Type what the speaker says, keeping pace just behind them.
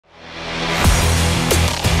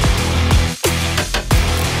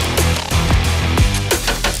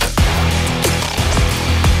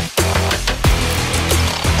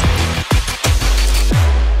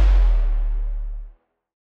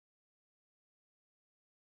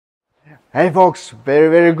Hey folks,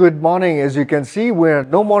 very good morning. As you can see, we're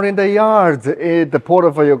no more in the yards at the port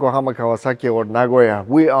of Yokohama, Kawasaki or Nagoya.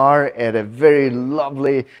 We are at a very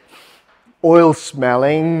lovely oil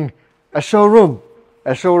smelling showroom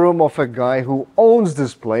of a guy who owns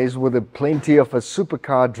this place with a plenty of a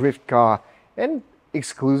supercar, drift car and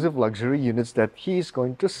exclusive luxury units that he's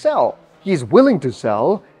going to sell. He's willing to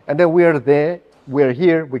sell, and then we are there. We're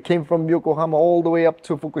here. We came from Yokohama all the way up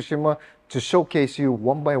to Fukushima to showcase you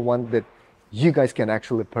one by one that you guys can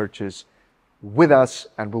actually purchase with us,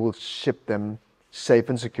 and we will ship them safe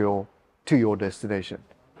and secure to your destination.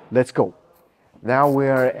 Let's go. Now we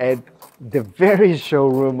are at the very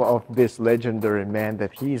showroom of this legendary man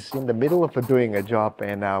that he's in the middle of doing a job,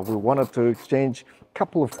 and we wanted to exchange a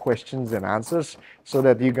couple of questions and answers so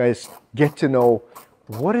that you guys get to know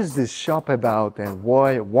what is this shop about and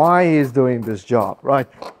why he's doing this job, right?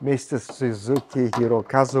 Mr. Suzuki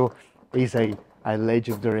Hirokazu is a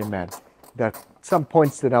legendary man. There are some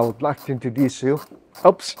points that I would like to introduce you.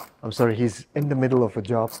 Oops, I'm sorry, he's in the middle of a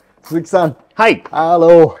job. Suzuki-san. Hi.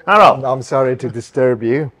 Hello. Hello. I'm sorry to disturb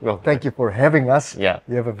you. No. Thank you for having us. Yeah.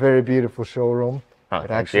 You have a very beautiful showroom.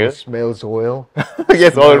 It actually smells oil.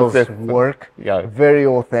 Yes, oil. Smells work. Yeah. Very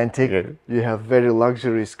authentic. Yeah. You have very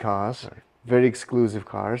luxurious cars, very exclusive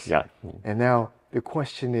cars. Yeah. And now the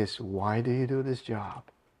question is, why do you do this job?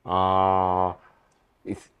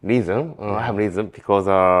 It's reason. I have reason because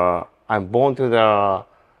I'm born to the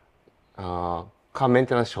car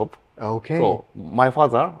maintenance shop. Okay. So my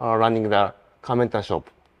father running the car maintenance shop,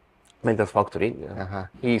 maintenance factory.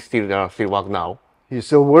 He still work now. He's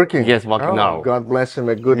still working? Yes, working now. God bless him,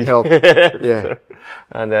 a good health. Yeah.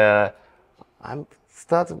 And I'm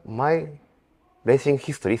my racing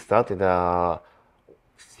history started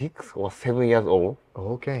 6 or 7 years old.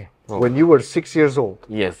 Okay. When you were 6 years old?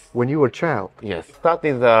 Yes. When you were a child? Yes.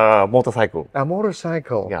 Started a motorcycle. A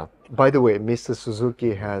motorcycle? Yeah. By the way, Mr.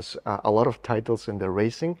 Suzuki has a lot of titles in the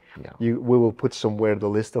racing. Yeah. We will put somewhere the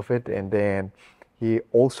list of it, and then he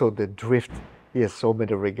also the drift. He has so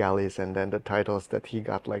many regalias, and then the titles that he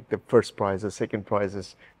got, like the first prizes, second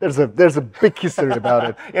prizes. There's a big history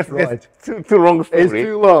about it. Yes, right. It's too long story. It's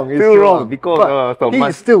too long. It's too long because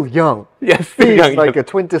he's still young. Yes, still he's young. like a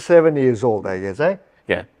 27 years old, I guess, eh?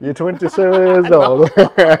 Yeah. You're 27 years old.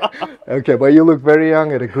 Okay, but you look very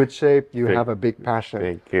young, in a good shape. You have a big passion.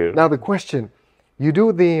 Thank you. Now the question, you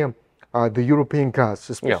do the European cars,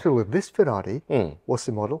 especially this Ferrari. What's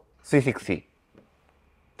the model? 360.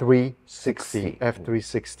 360,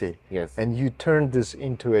 F360. Yes. And you turned this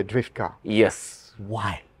into a drift car. Yes.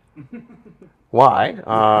 Why?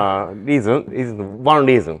 Why? Reason is one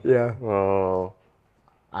reason. Yeah.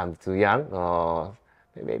 I'm too young.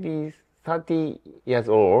 Maybe 30 years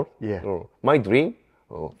old. Yeah. My dream,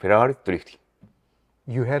 Ferrari drifting.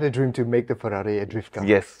 You had a dream to make the Ferrari a drift car.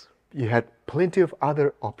 Yes. You had plenty of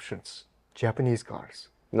other options. Japanese cars.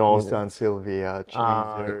 No. Nissan Silvia,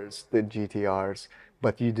 Chasers, the GT-Rs.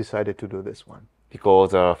 But you decided to do this one.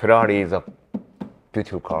 Because Ferrari is a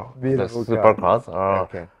beautiful car. Beautiful the car. supercars.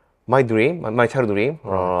 Okay. My dream, my child dream,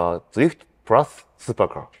 drift plus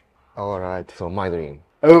supercar. All right. So my dream.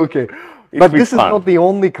 Okay. But this is fun. not the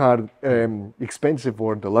only car expensive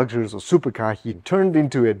or the luxurious or supercar he turned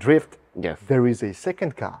into a drift. Yes. There is a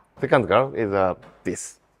second car, Second car is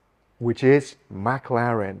this. which is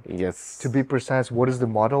McLaren. Yes. To be precise, what is the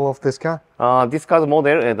model of this car? This car's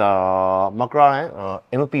model is McLaren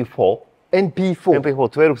NP4. NP4.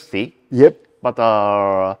 NP4 12C. Yep. But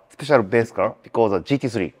special base car because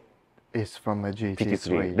GT3. It's from a GT3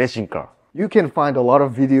 GT3. racing car. You can find a lot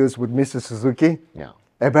of videos with Mr. Suzuki Yeah.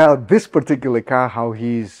 about this particular car, how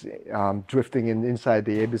he's drifting inside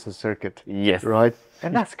the Ibiza circuit. Yes. Right?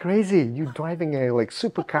 And that's crazy. You driving a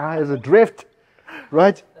supercar as a drift,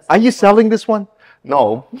 right? Are you selling this one?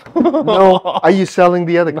 No. No. Are you selling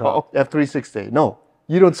the other car? F360? No.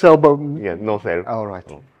 You don't sell both? Yeah, no sale. All right.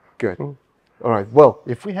 Good. All right. Well,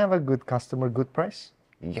 if we have a good customer, good price,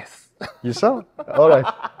 Yes. you sell. All right.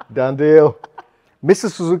 Done deal.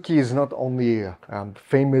 Mr. Suzuki is not only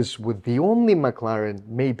famous with the only McLaren,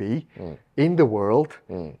 maybe, in the world,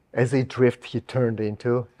 as a drift he turned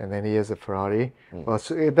into, and then he has a Ferrari. Well,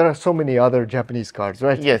 so, there are so many other Japanese cars,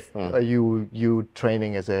 right? Yes. You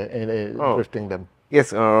training as drifting them.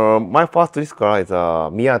 Yes, my first drift car is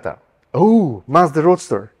Miata. Oh, Mazda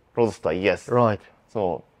Roadster. Roadster, yes. Right.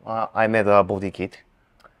 So I made a body kit.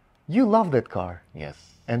 You love that car, Yes.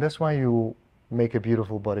 and that's why you make a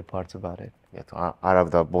beautiful body parts about it. Yes, I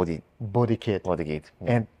love the body Kit. kit.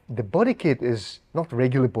 And the body kit is not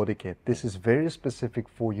regular body kit. This is very specific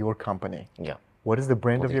for your company. Yeah. What is the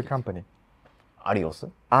brand of Body your kit. company? ARIOS.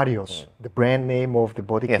 ARIOS. The brand name of the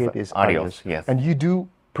body Yes, kit is ARIOS, ARIOS. yes. And you do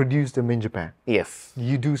produce them in Japan. Yes.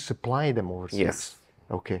 You do supply them overseas. Yes.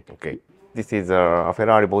 Okay. Okay. This is a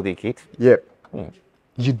Ferrari body kit. Yeah.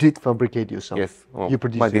 You did fabricate yourself. Yes. You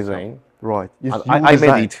produced my yourself. design. Right. It's And your I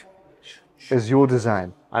design. made it. It's your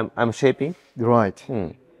design. I'm shaping Right.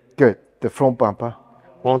 Good. The front bumper.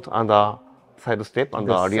 front and the side step and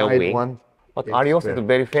the rear side wing. one. But It's ARIOS very- is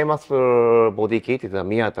very famous for body kit is a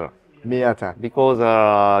Miata Miata. because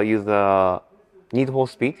use Need for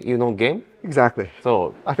Speed, game. Exactly.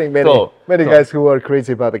 So I think many so- guys who are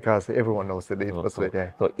crazy about the cars, everyone knows the Need for Speed. Yeah.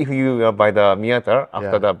 So if you buy the Miata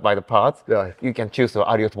after buy the parts, Yeah. you can choose the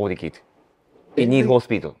ARIOS body kit. In Need for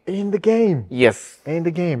Speed. In the game. Yes. In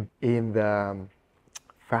the game. In the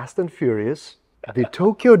Fast and Furious, the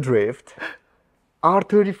Tokyo Drift,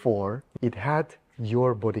 R34, it had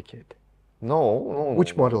your body kit. No.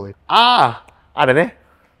 Which model it? あれね。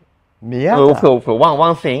Miata. So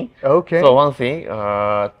one thing. Okay. So one thing,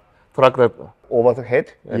 track the over the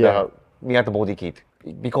head, Yeah. the Miata body kit.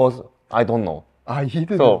 Because I don't know. You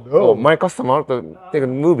didn't So know. my customer take a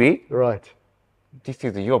movie. Right. This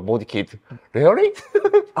is your body kit. Really?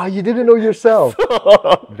 You didn't know yourself.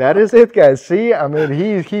 That is it, guys. See, I mean,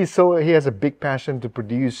 he has a big passion to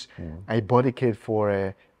produce a body kit for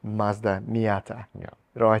a Mazda Miata. Yeah.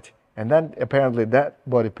 Right. And then apparently that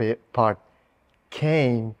body part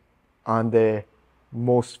came on the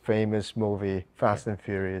most famous movie, Fast and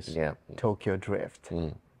Furious, Yeah. Tokyo Drift.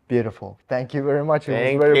 Beautiful. Thank you very much. It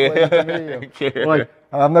Thank was very you. pleasure to meet you. Thank you. Right.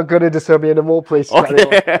 I'm not going to disturb you anymore, please. Carry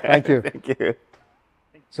on. Thank you. Thank you.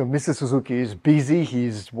 So Mr. Suzuki is busy.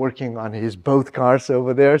 He's working on his both cars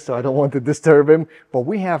over there, so I don't want to disturb him. But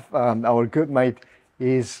we have our good mate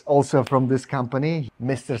is also from this company.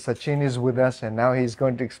 Mr. Sachin is with us, and now he's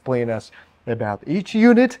going to explain us about each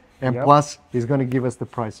unit, and plus he's going to give us the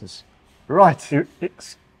prices. Right.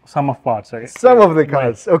 It's some of parts. Okay. Some of the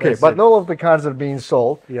cars. Okay, That's but it. not all of the cars are being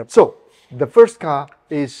sold. Yep. So the first car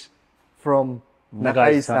is from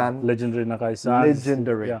Nakai-san, Nakai-san. legendary Nakai-san.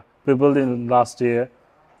 Legendary. Yeah, we built it last year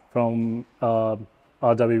from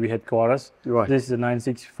RWB headquarters. Right. This is a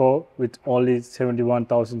 964 with only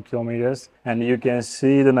 71,000 kilometers, and you can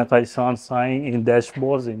see the Nakai-san sign in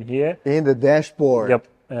dashboards in here. In the dashboard. Yep,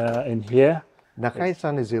 in here.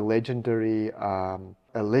 Nakai-san is a legendary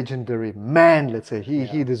man. Let's say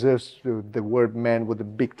he deserves the word man with a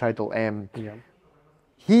big title M. Yeah.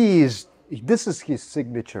 This is his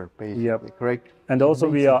signature, basically. Yep. Correct. And also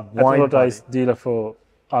we are wide authorized dealer for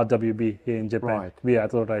RWB here in Japan. Right. We are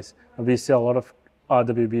authorized. We sell a lot of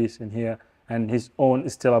RWBs in here, and his own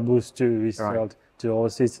Stella Boost too. We sell to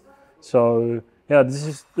overseas. So yeah, this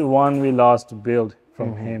is the one we last built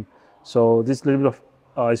from him. So this little bit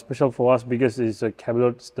of special for us because it's a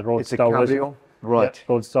cabriolet, it's the It's a Roadster version. cabrio. Right.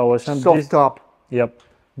 Yeah, Roadster version. Soft top. Yep.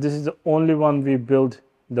 This is the only one we built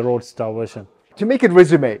the Roadster version. To make it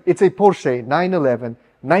resume, it's a Porsche 911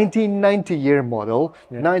 1990 year model,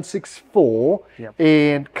 964,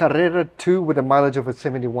 and Carrera2 with a mileage of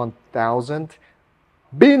 71,000,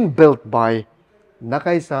 been built by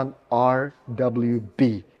Nakai-san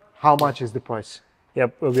RWB. How much is the price?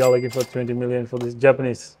 Yep, we are looking for 20 million for this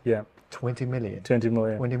Japanese. Yeah, 20 million. 20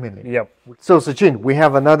 million. 20 million. Yep. So Sachin, we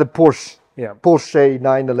have another Porsche. Yeah. Porsche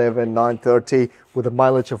 911 930 with a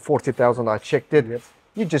mileage of 40,000. I checked it. Yep.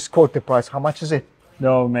 You just quote the price. How much is it?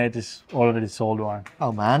 No, mate, it's already sold one.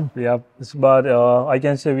 Oh man. Yeah, but I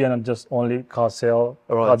can say we are not just only car sale,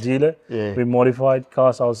 car dealer. Yeah. We modified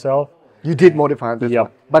cars ourselves. You did modify this Yep.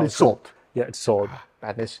 one, but it's sold. Yeah, it's sold.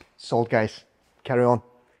 Badness. Sold, guys. Carry on.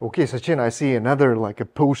 Okay, Sachin, I see another like a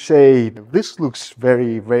Porsche. This looks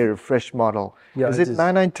very, very fresh model. Yeah, is it it is.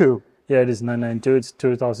 992? Yeah, it is 992. It's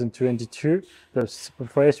 2022. The super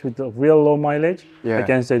fresh with the real low mileage. Yeah. I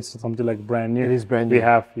can say it's something like brand new. It is brand We new.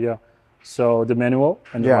 have, so the manual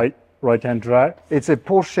and the right-hand drive. It's a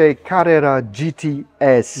Porsche Carrera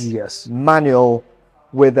GTS. Yes. Manual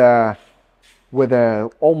with a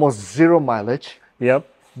almost zero mileage. Yep.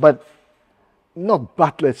 But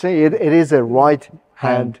let's say it is a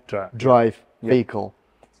right-hand drive vehicle.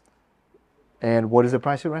 And what is the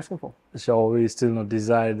price you're asking for? So we still not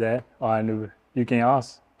decided that, and you can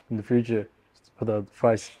ask in the future for the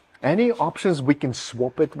price. Any options we can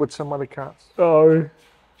swap it with some other cars? Oh,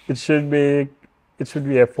 it should be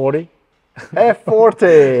F40.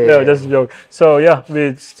 F40. No, just a joke. So yeah,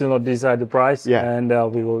 we still not decide the price, Yeah. and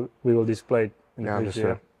we will display it in the future.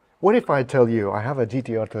 Understood. What if I tell you I have a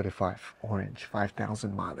GT-R35 orange,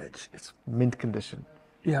 5,000 mileage? It's mint condition.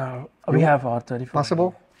 Yeah, we have R34.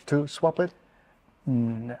 Possible to swap it?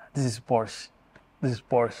 This is Porsche. This is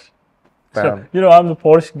Porsche. Bam. So, I'm the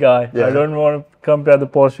Porsche guy. Yeah. I don't want to compare the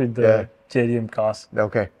Porsche with the JDM cars.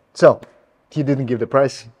 Okay. So, he didn't give the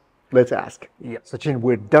price. let's ask. Yeah. Sachin,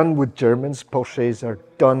 we're done with Germans. Porsches are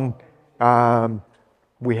done.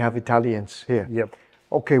 We have Italians here. Yep.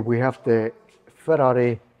 Okay, we have the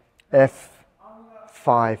Ferrari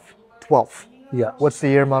F512. Yeah. What's the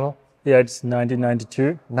year model? Yeah, it's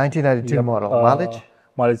 1992. 1992 model. Mileage?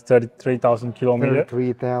 Mileage 33,000 kilometers.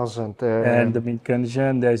 33,000. And the mint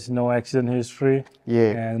condition, there's no accident history.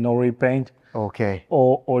 Yeah. And no repaint. Okay.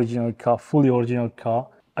 Or original car, fully original car.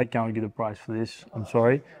 I can't get the price for this. I'm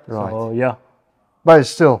sorry. Right. So yeah. But it's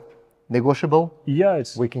still negotiable. Yeah,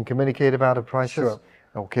 it's We can communicate about the prices. Sure.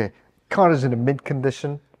 Okay. Car is in a mint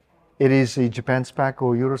condition. It is a Japan spec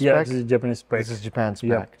or Euro spec? yeah, this is Japanese spec. This is Japan spec.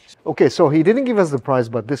 Yeah. Okay, so he didn't give us the price,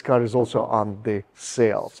 but this car is also on the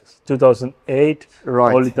sale. 2008.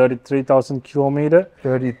 Right. Only 33,000 kilometers.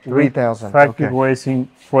 33,000. Factory Okay.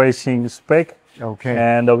 racing spec. Okay.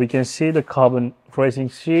 And we can see the carbon racing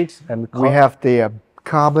seats and the We have the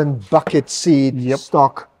carbon bucket seat Yep.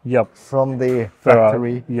 stock Yep. from the Ferrari,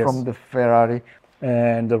 factory, yes. from the Ferrari.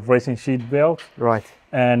 And the racing seat belt. Right.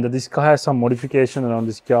 And this car has some modification on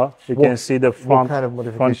this car. You What- can see the front, kind of front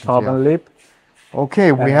modifications, carbon lip.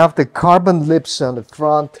 Okay, we have the carbon lips on the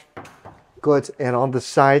front. Good. And on the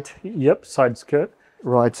side, Yep, side skirt.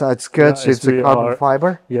 right side skirts, Yeah, it's a we carbon are-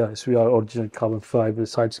 fiber. Yes, we are original carbon fiber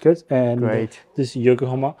side skirts. And Great. this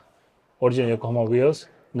Yokohama, original Yokohama wheels,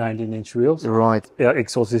 19-inch wheels. Right. Yeah,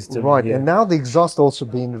 exhaust system. Right. here. And now the exhaust also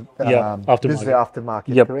being Yeah, this is the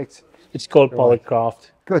aftermarket, Yep. correct? It's called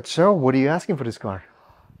Powercraft. Good. So what are you asking for this car?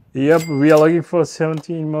 Yep, we are looking for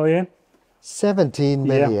 17 million. 17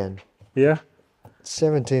 Yeah. million. Yeah.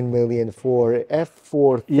 17 million for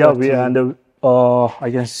F4. Yeah, we and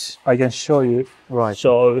I can show you. Right.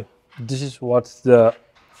 So this is what the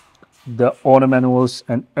owner manuals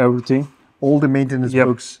and everything. All the maintenance Yep,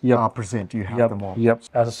 books yep. are present. You have Yep. them all. Yep.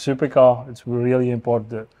 As a supercar, it's really important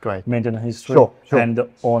the Great. maintenance history Sure, sure. and the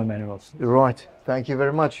owner manuals. Right. Thank you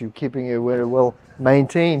very much. You're keeping it very well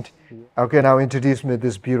maintained. Okay, now introduce me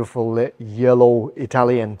this beautiful yellow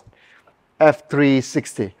Italian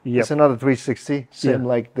F360. Yep. It's another 360, same Yeah.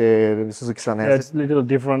 like the Suzuki-san Yeah, has. it's a little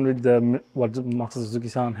different with what the Master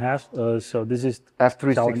Suzuki-san has. So this is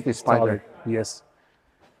F360 Italian- Spider. Yes.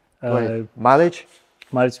 Great. Mileage?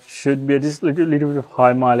 Mileage should be this little bit of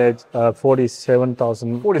high mileage,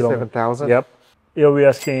 47,000. 47,000. Yep. Yeah, we're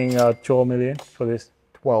asking 12 million for this.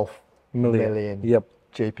 12 Million. million Yep.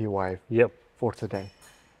 JPY Yep. for today.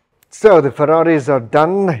 So the Ferraris are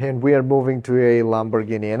done and we are moving to a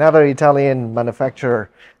Lamborghini, another Italian manufacturer.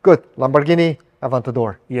 Good. Lamborghini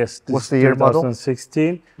Aventador. Yes. This What's is the year model?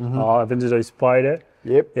 2016. Aventador Spider.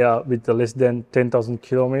 Yep. Yeah, with less than 10,000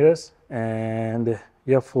 kilometers. And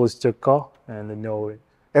yeah, full stock car. And no,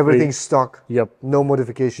 Everything's stock. yep, No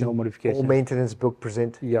modification. no modification. All maintenance book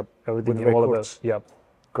present. Yep, everything with all records. about. Yep.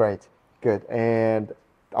 Great. Good. And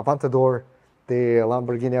Aventador, the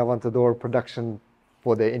Lamborghini Aventador production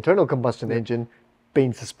for the internal combustion engine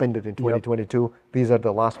being suspended in 2022. These are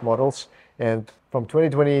the last models. And from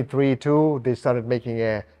 2023 to, they started making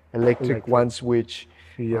electric ones, which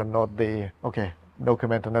are not the, okay, no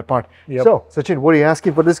comment on that part. Yep. So, Sachin, what are you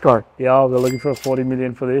asking for this car? Yeah, we're looking for 40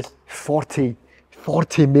 million for this. 40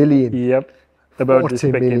 million. Yep. About 40 the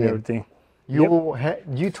spec and million. everything.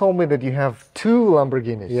 You told me that you have two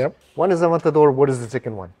Lamborghinis. Yep. One is Aventador. What is the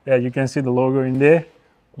second one? Yeah, you can see the logo in there.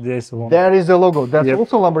 There's one. There is the logo. That's Yep.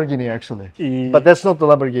 also Lamborghini, actually. E- But that's not the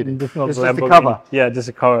Lamborghini. This is not This the is the Lamborghini. cover. Yeah, just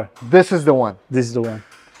a cover. This is the one. This is the one.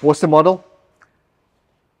 What's the model?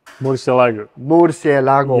 Murcielago.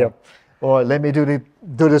 Murcielago. Yep. All right, let me do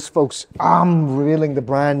this, folks. I'm revealing the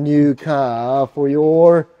brand new car for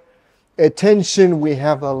your attention. We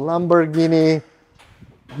have a Lamborghini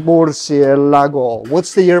Murcielago.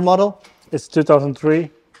 What's the year model? It's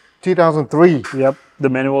 2003. 2003. Yep, the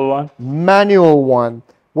manual one. Manual one.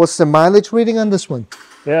 What's the mileage reading on this one?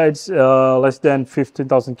 Yeah, it's less than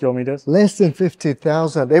 15,000 kilometers. Less than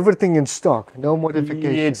 50,000. Everything in stock. No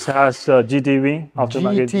modification. It has GT wing.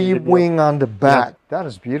 aftermarket GT wing on the back. That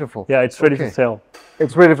is beautiful. Yeah, it's ready Okay. for sale.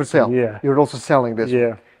 It's ready for sale. Yeah. You're also selling this.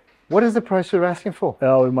 Yeah. What is the price you're asking for?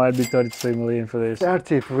 Oh, it might be 33 million for this.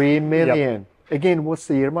 33 million. Again, what's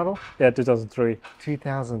the year model? Yeah, 2003.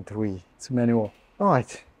 2003. It's manual. All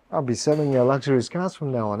right. I'll be selling luxurious cars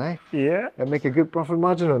from now on, eh? Yeah. And make a good profit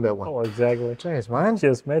margin on that one. Oh, exactly. Cheers, man.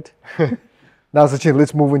 Cheers, mate. Now, Sachin,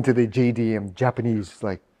 let's move into the JDM, Japanese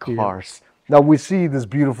cars. Now we see this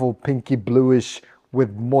beautiful pinky bluish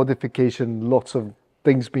with modification, lots of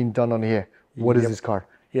things being done on here. What is Yep. this car?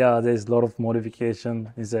 Yeah, there's a lot of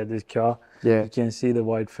modification inside this car. Yeah. You can see the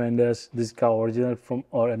white fenders. This car original from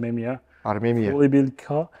Armenia. Armenia. Fully built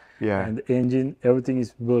car. Yeah. And the engine, everything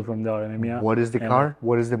is built from the Armenia. What is the And car?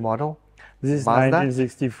 What is the model? This is Mazda?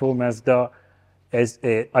 1964 Mazda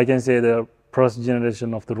SA. I can say the first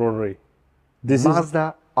generation of the rotary. This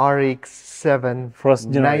Mazda RX-7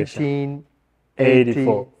 First generation.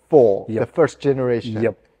 1984, the Yep. first generation.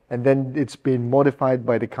 Yep. And then it's been modified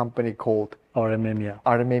by the company called RMMia.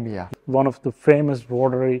 RMMia. One of the famous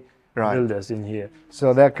rotary Right. builders in here.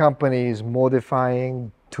 So that company is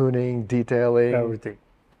modifying, tuning, detailing, Everything.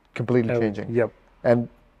 completely changing. Yep. And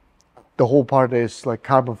the whole part is like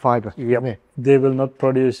carbon fiber. Yep. isn't it? They will not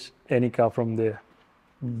produce any car from there.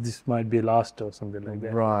 This might be last or something like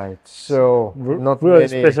that. Right. So not Very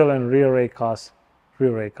many, special and rear cars.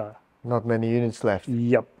 Rear car. not many units left.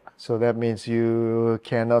 Yep. So that means you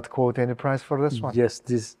cannot quote any price for this one. Yes,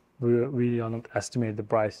 this we are not estimate the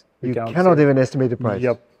price. We You cannot cannot say. even estimate the price.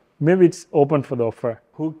 Yep. Maybe it's open for the offer.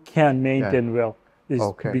 Who can maintain well? Is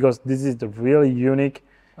Okay. Because this is the really unique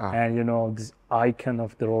Ah. and this icon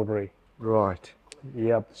of the rotary. Right.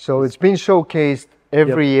 Yep. So it's been showcased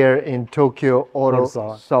every year in Tokyo Auto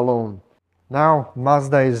Salon. Salon. Now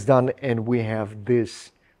Mazda is done and we have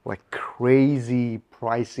this like crazy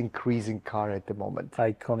price increasing car at the moment.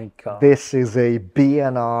 Iconic car. This is a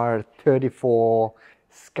BNR34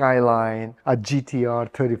 Skyline, a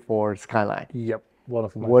GT-R34 Skyline. Yep. One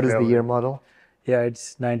of my What is the favorite. year model? Yeah,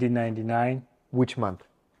 it's 1999. Which month?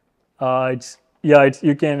 It's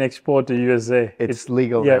you can export to USA. It's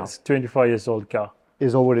legal Yeah, now. it's 25 years old car.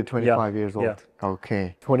 Is already 25 years old. yeah.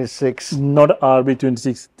 Okay. 26. Not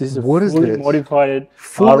RB26. This is a What is fully this? modified.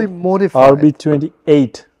 Fully modified.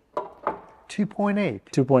 RB28. 2.8.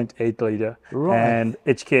 2.8 liter. Right. And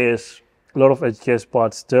HKS, a lot of HKS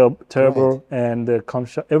parts, turbo Right. and the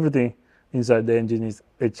camshaft, everything inside the engine is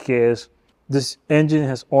HKS. This engine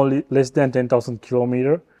has only less than 10,000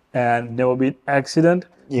 kilometer and never been accident,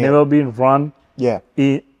 Yeah. never been run, Yeah.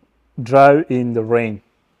 drive in the rain.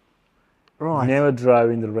 Right. Never drive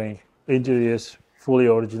in the rain. Interiors fully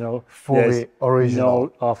original. Fully There's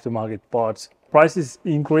original. No aftermarket parts. Price is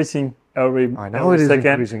increasing every, I know every it is second.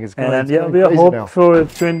 increasing. It's going, and it's going we crazy hope now. for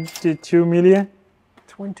 22 million.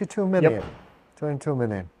 22 million. 22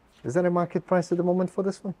 million. Is that a market price at the moment for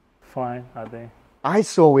this one? Fine, I think. I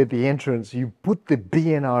saw at the entrance you put the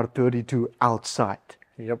BNR32 outside,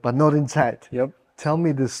 Yep. but not inside. Yep. Tell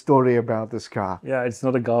me the story about this car. Yeah, it's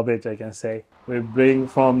not a garbage, I can say. We bring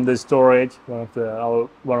from the storage,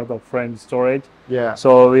 one of our friends' storage. Yeah.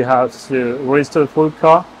 So we have to register the full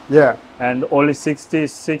car Yeah. and only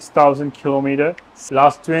 66,000 kilometers.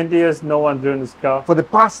 Last 20 years, no one driven this car. For the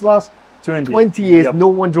past last 20 years, Yep. no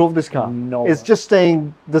one drove this car. No It's one. just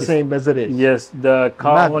staying the same as it is. Yes, the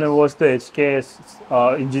car Mad. owner was the HKS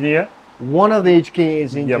engineer. One of the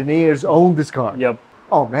HK's engineers owned this car. Yep.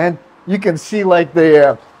 Oh man, you can see like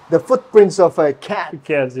the footprints of a cat.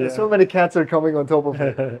 Cats, yeah. So many cats are coming on top of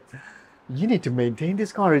it. You need to maintain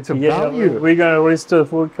this car. It's a Yeah, value. we're gonna register the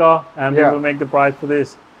full car and Yeah. we will make the price for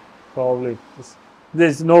this. Probably.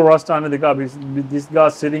 There's no rust under the car because this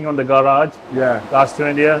car's sitting on the garage. Yeah. Last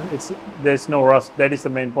 20 years, there's no rust. That is the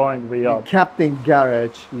main point. We are. Kept in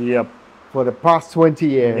garage Yep. for the past 20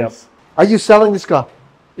 years. Yep. Are you selling this car?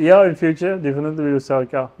 Yeah, in future, definitely we will sell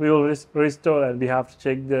car. We will restore and we have to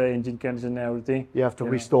check the engine condition and everything. You have to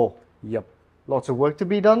Yeah. restore. Yep. Lots of work to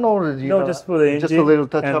be done, or do you No, just for the just a engine little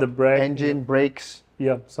touch and up, the brake. engine, brakes,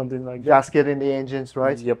 Yeah, something like that. gasket in the engines,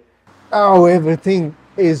 right? Yep. Oh, everything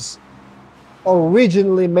is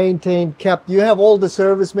originally maintained, kept. You have all the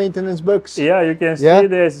service maintenance books. Yeah, you can see Yeah.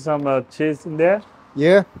 there's some cheese in there.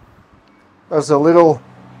 Yeah. There's a little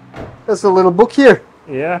book here.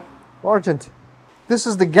 Yeah. Argent. This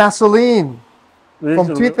is the gasoline This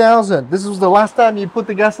from is- 2000. This was the last time you put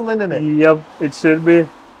the gasoline in it. Yep, it should be.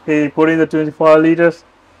 He put in the 25 liters.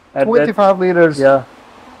 At 25 liters. Yeah.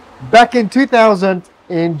 Back in 2000,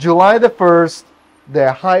 in July the 1st,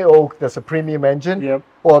 the High Oak, that's a premium engine, Yep.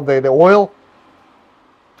 or the oil,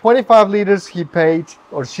 25 liters he paid,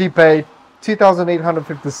 or she paid,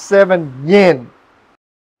 2,857 yen.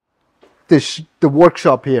 The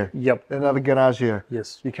workshop here, Yep. another garage here.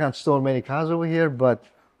 Yes. You can't store many cars over here, but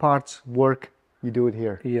parts, work, you do it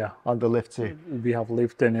here Yeah. on the lift here. We have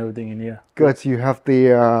lift and everything in here. Good. You have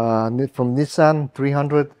the from Nissan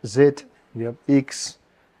 300 Z Yep. X.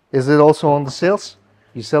 Is it also on the sales?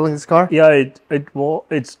 You selling this car? Yeah,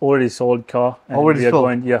 it's already sold car. And Already we are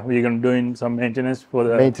sold. we're going to doing some maintenance for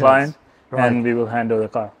the Maintenance. client, Right. and we will hand over the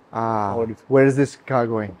car. Ah, Already. where is this car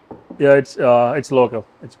going? Yeah, it's local.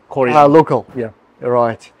 It's Korean. Local. Yeah.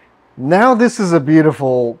 Right. Now this is a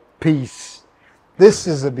beautiful piece. This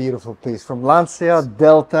is a beautiful piece from Lancia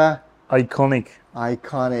Delta, Iconic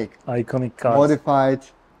cars. modified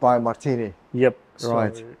by Martini. Yep.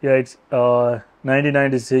 Right. Yeah, it's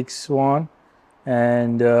 1996 one,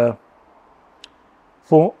 and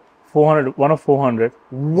 400, one of 400.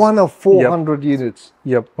 One of 400 units.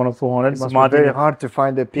 Yep, one of 400. It must be very hard to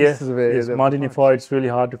find the pieces of it. Yes, Martinify, it's really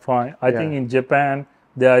hard to find. I think in Japan,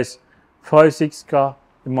 there is 5-6 car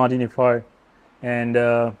in Martinify. And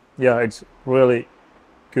yeah, it's really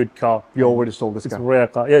good car. You already sold this It's car? a rare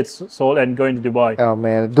car. Yeah, it's sold and going to Dubai. Oh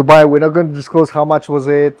man, Dubai, we're not going to disclose how much was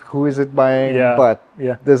it, who is it buying, but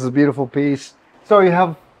this is a beautiful piece. So you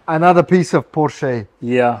have another piece of Porsche.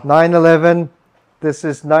 Yeah. 911, this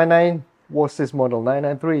is 99, what's this model,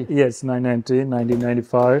 993? Yes, 993,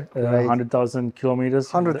 1995, Right. 100,000 kilometers.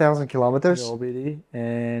 100,000 kilometers. OBD,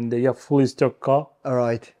 and yeah, fully stock car. All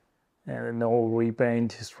right. And no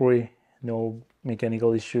repaint history, no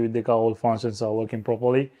mechanical issue. The car, all functions are working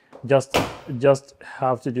properly. Just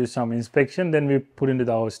have to do some inspection. Then we put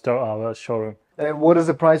into our showroom. And what is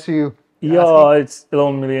the price for you? Yeah, it's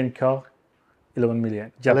 11 million car. 11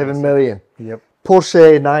 million. Japanese. 11 million. Yep.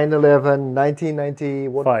 Porsche 911, 1990,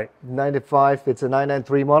 what? 95. It's a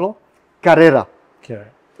 993 model. Carrera. Okay.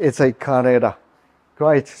 It's a Carrera.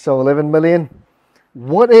 Right. So 11 million.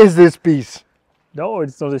 What is this piece? No,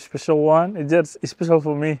 it's not a special one. It's just special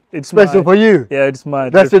for me. It's Special for you? Yeah, it's my.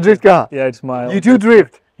 That's your drift car? Yeah, it's my. You do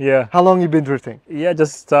drift? Yeah. How long you been drifting? Yeah,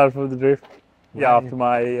 just start with the drift. Yeah, after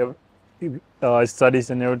my studies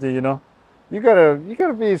and everything, you know. You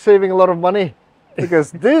gotta be saving a lot of money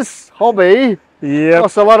because this hobby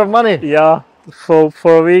costs a lot of money. Yeah. For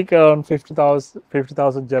a week around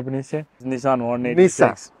 50,000 Japanese yen. Nissan 186.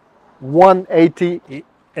 Nissan 180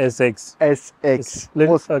 SX.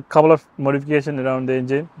 SX. A couple of modifications around the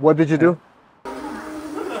engine. What did you do?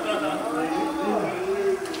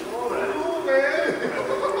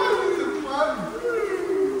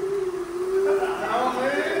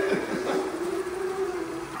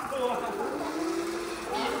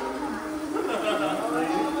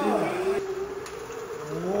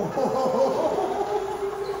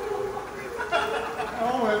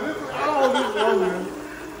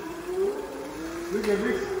 Look at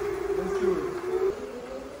this. Let's do it.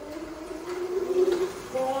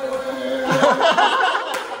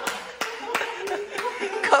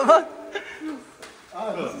 Come on.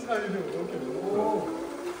 Ah, this is how you do it. Okay. Oh.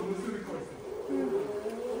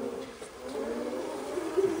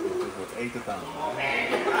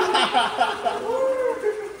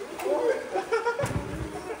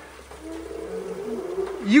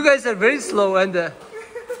 You guys are very slow and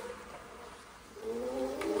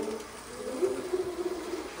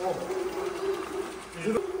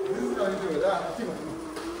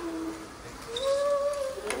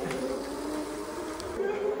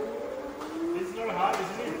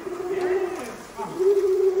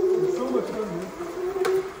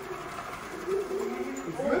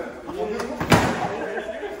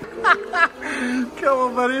Come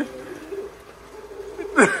on, buddy.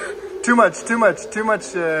 Too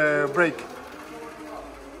much brake.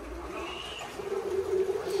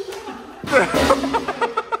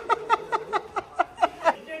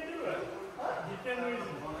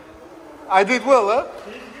 I did well, huh?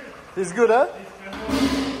 He's good, huh?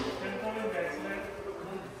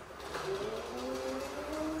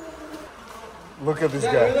 Look at this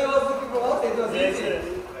guy. Yes.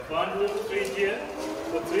 1, 2, 3 here.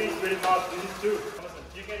 The 3 is very fast. This is 2.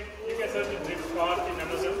 You can search the drift car in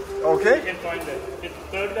Amazon. Okay. You can find that. It's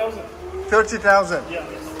 30,000. 30,000. Yeah.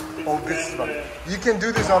 Oh, this is fun. You can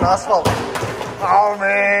do this on asphalt. Oh,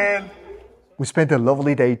 man. We spent a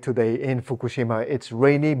lovely day today in Fukushima. It's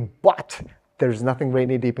rainy, but there's nothing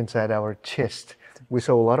rainy deep inside our chest. We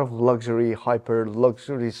saw a lot of luxury, hyper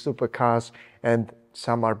luxury supercars, and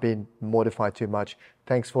some are being modified too much.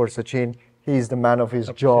 Thanks for Sachin. He's the man of his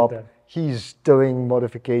job. that. He's doing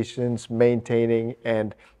modifications, maintaining,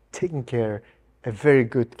 and taking care, a very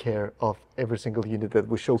good care of every single unit that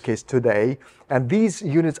we showcased today. And these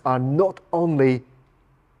units are not only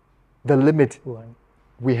the limit,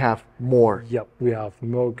 we have more. Yep, we have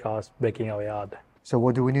more cars backing our yard. So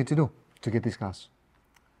what do we need to do to get these cars?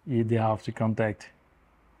 They have to contact.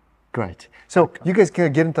 Great. So you guys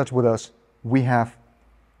can get in touch with us. We have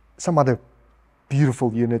some other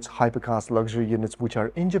beautiful units, hypercars, luxury units, which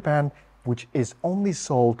are in Japan, which is only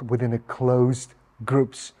sold within a closed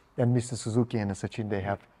groups. And Mr. Suzuki and Sachin, they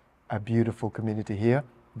have a beautiful community here.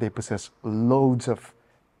 They possess loads of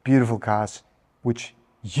beautiful cars, which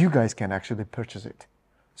you guys can actually purchase it.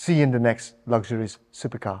 See you in the next Luxuries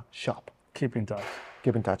Supercar shop. Keep in touch.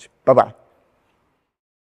 Keep in touch. Bye-bye.